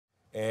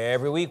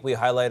Every week, we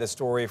highlight a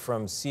story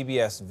from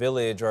CBS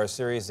Village, our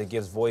series that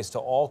gives voice to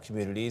all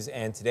communities.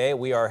 And today,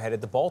 we are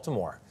headed to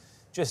Baltimore.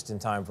 Just in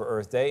time for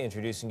Earth Day,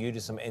 introducing you to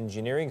some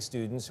engineering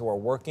students who are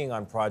working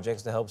on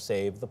projects to help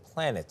save the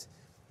planet.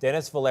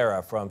 Dennis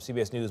Valera from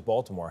CBS News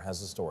Baltimore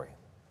has the story.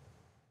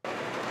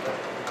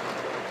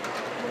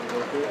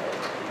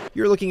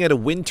 You're looking at a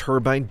wind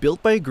turbine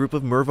built by a group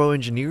of Mervo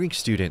engineering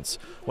students,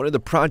 one of the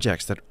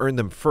projects that earned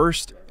them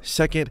first,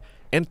 second,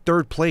 and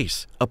third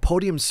place, a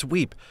podium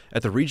sweep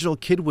at the regional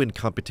Kid Wind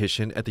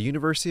competition at the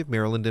University of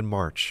Maryland in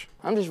March.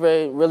 I'm just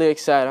really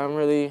excited. I'm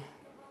really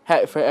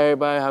happy for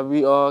everybody, how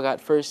we all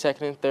got first,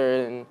 second, and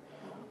third, and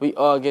we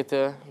all get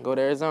to go to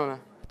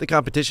Arizona. The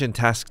competition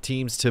tasked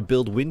teams to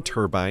build wind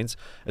turbines,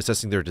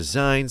 assessing their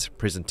designs,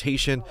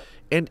 presentation,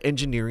 and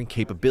engineering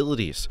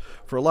capabilities.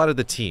 For a lot of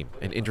the team,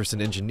 an interest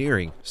in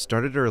engineering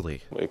started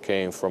early. It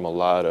came from a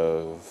lot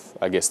of,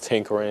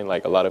 tinkering,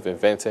 like a lot of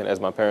inventing,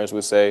 as my parents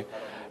would say.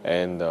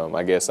 And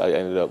I guess I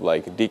ended up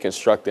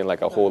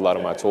deconstructing a whole lot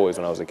of my toys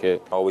when I was a kid.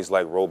 I always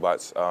liked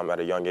robots at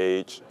a young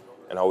age,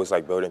 and I always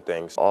liked building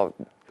things.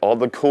 All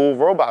the cool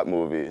robot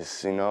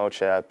movies,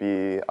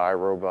 Chappie,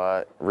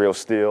 iRobot, Real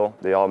Steel,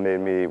 they all made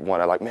me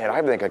want to man,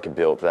 I think I could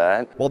build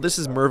that. While this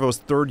is Mervo's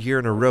third year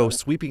in a row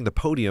sweeping the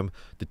podium,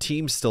 the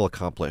team still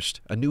accomplished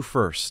a new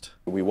first.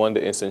 We won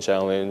the instant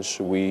challenge,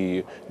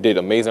 we did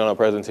amazing on our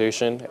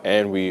presentation,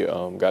 and we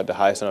got the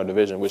highest in our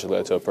division, which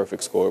led to a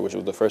perfect score, which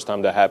was the first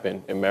time that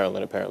happened in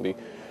Maryland, apparently,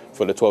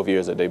 for the 12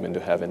 years that they've been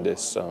having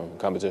this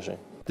competition.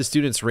 The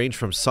students range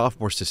from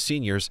sophomores to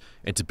seniors,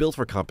 and to build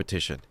for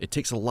competition, it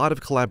takes a lot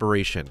of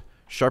collaboration,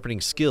 sharpening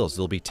skills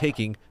they'll be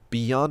taking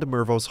beyond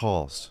Mervo's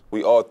halls.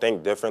 We all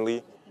think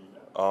differently.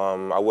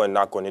 I wouldn't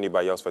knock on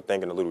anybody else for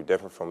thinking a little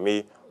different from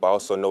me, but I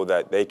also know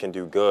that they can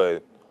do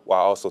good while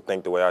I also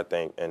think the way I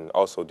think and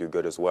also do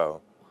good as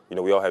well.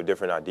 We all have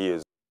different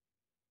ideas.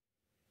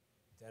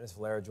 Dennis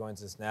Valera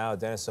joins us now.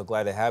 Dennis, so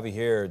glad to have you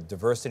here.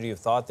 Diversity of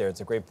thought there. It's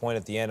a great point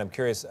at the end. I'm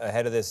curious,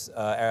 ahead of this,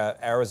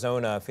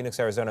 Phoenix,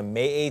 Arizona,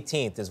 May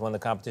 18th is when the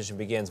competition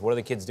begins. What are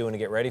the kids doing to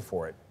get ready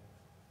for it?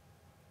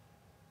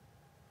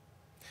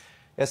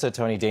 Yeah, so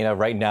Tony, Dana,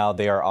 right now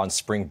they are on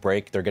spring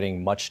break. They're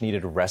getting much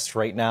needed rest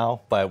right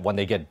now. But when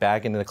they get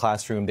back into the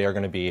classroom, they are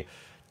going to be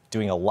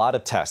doing a lot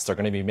of tests. They're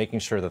going to be making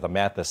sure that the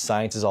math, the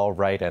science is all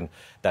right, and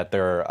that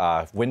their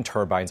wind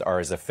turbines are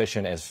as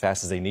efficient, as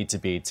fast as they need to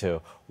be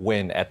to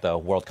win at the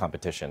world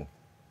competition.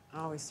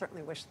 Oh, we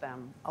certainly wish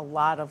them a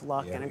lot of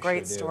luck and a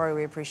great story.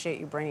 We appreciate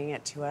you bringing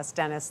it to us.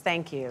 Dennis,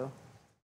 thank you.